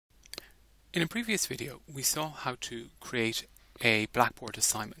In a previous video, we saw how to create a Blackboard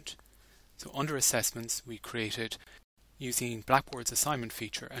assignment. So under Assessments, we created, using Blackboard's assignment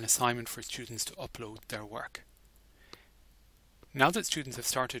feature, an assignment for students to upload their work. Now that students have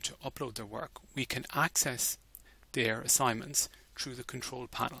started to upload their work, we can access their assignments through the control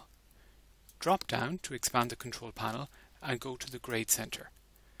panel. Drop down to expand the control panel and go to the Grade Center.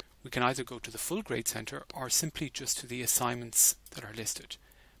 We can either go to the full Grade Center or simply just to the assignments that are listed.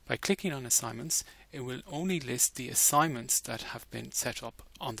 By clicking on Assignments, it will only list the assignments that have been set up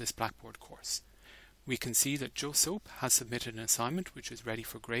on this Blackboard course. We can see that Joe Soap has submitted an assignment which is ready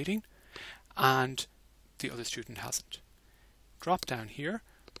for grading, and the other student hasn't. Drop down here,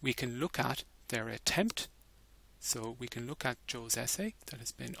 we can look at their attempt. So we can look at Joe's essay that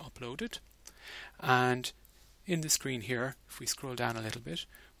has been uploaded, and in the screen here, if we scroll down a little bit,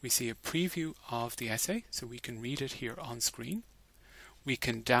 we see a preview of the essay, so we can read it here on screen. We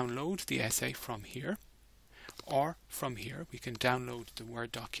can download the essay from here, or from here we can download the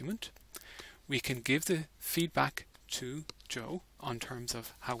Word document. We can give the feedback to Joe on terms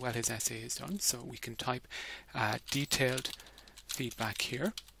of how well his essay is done, so we can type detailed feedback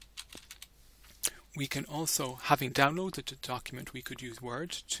here. We can also, having downloaded the document, we could use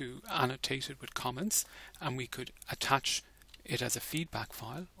Word to annotate it with comments, and we could attach it as a feedback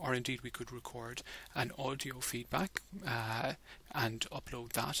file, or indeed we could record an audio feedback and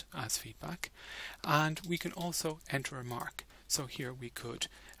upload that as feedback. And we can also enter a mark. So here we could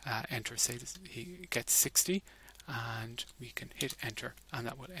enter, say he gets 60, and we can hit enter, and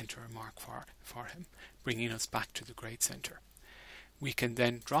that will enter a mark for him, bringing us back to the Grade Center. We can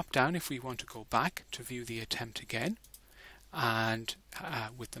then drop down if we want to go back to view the attempt again, and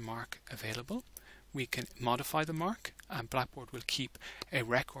with the mark available. We can modify the mark, and Blackboard will keep a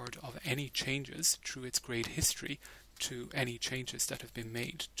record of any changes through its grade history to any changes that have been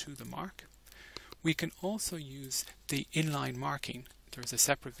made to the mark. We can also use the inline marking. There's a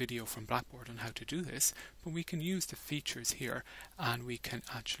separate video from Blackboard on how to do this, but we can use the features here, and we can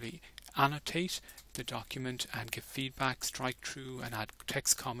actually annotate the document and give feedback, strike through, and add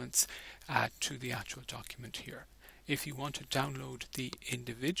text comments to the actual document here. If you want to download the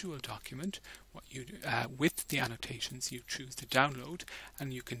individual document, with the annotations, you choose to download,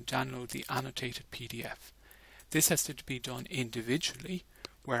 and you can download the annotated PDF. This has to be done individually,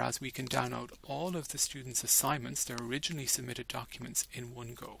 whereas we can download all of the students' assignments, their originally submitted documents, in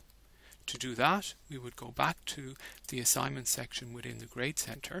one go. To do that, we would go back to the assignment section within the Grade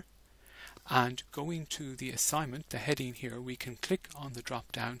Center, and going to the assignment, the heading here, we can click on the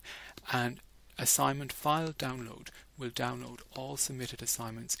drop down, and Assignment File Download will download all submitted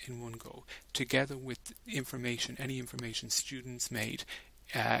assignments in one go, together with information, any information students made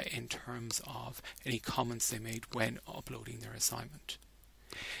in terms of any comments they made when uploading their assignment.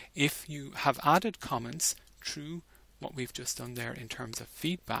 If you have added comments through what we've just done there in terms of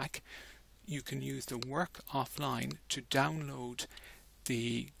feedback, you can use the Work Offline to download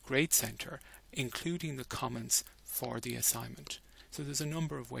the Grade Center, including the comments for the assignment. So there's a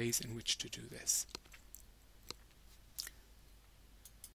number of ways in which to do this.